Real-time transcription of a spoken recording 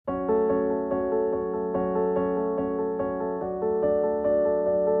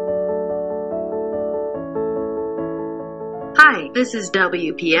Hi, this is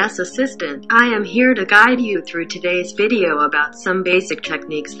WPS Assistant. I am here to guide you through today's video about some basic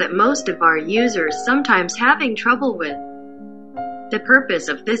techniques that most of our users sometimes having trouble with. The purpose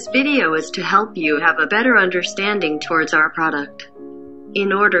of this video is to help you have a better understanding towards our product.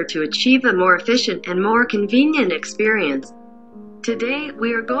 In order to achieve a more efficient and more convenient experience, today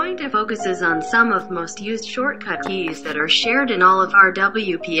we are going to focus on some of most used shortcut keys that are shared in all of our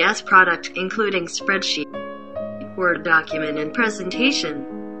WPS products, including Spreadsheet, Word document, and presentation.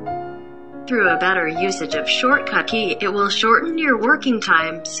 Through a better usage of shortcut key, it will shorten your working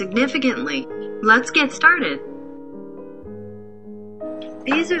time significantly. Let's get started.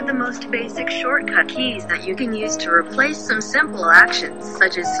 These are the most basic shortcut keys that you can use to replace some simple actions,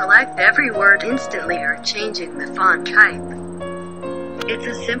 such as select every word instantly or changing the font type. It's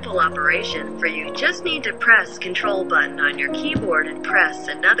a simple operation for you just need to press Ctrl button on your keyboard and press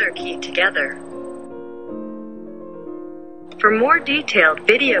another key together. For more detailed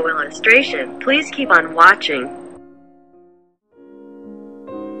video illustration, please keep on watching.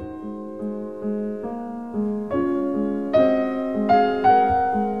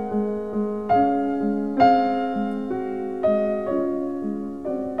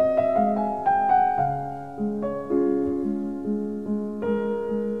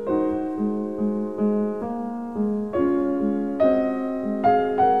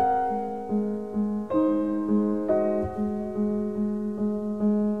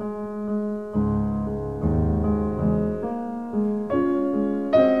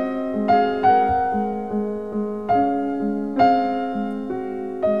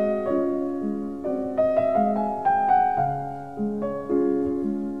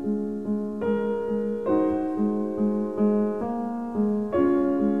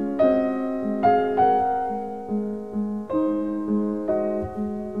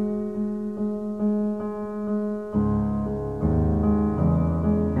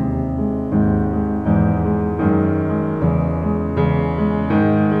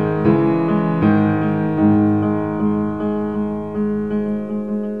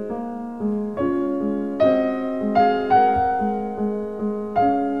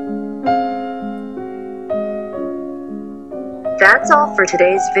 That's all for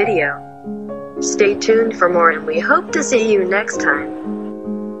today's video. Stay tuned for more and we hope to see you next time.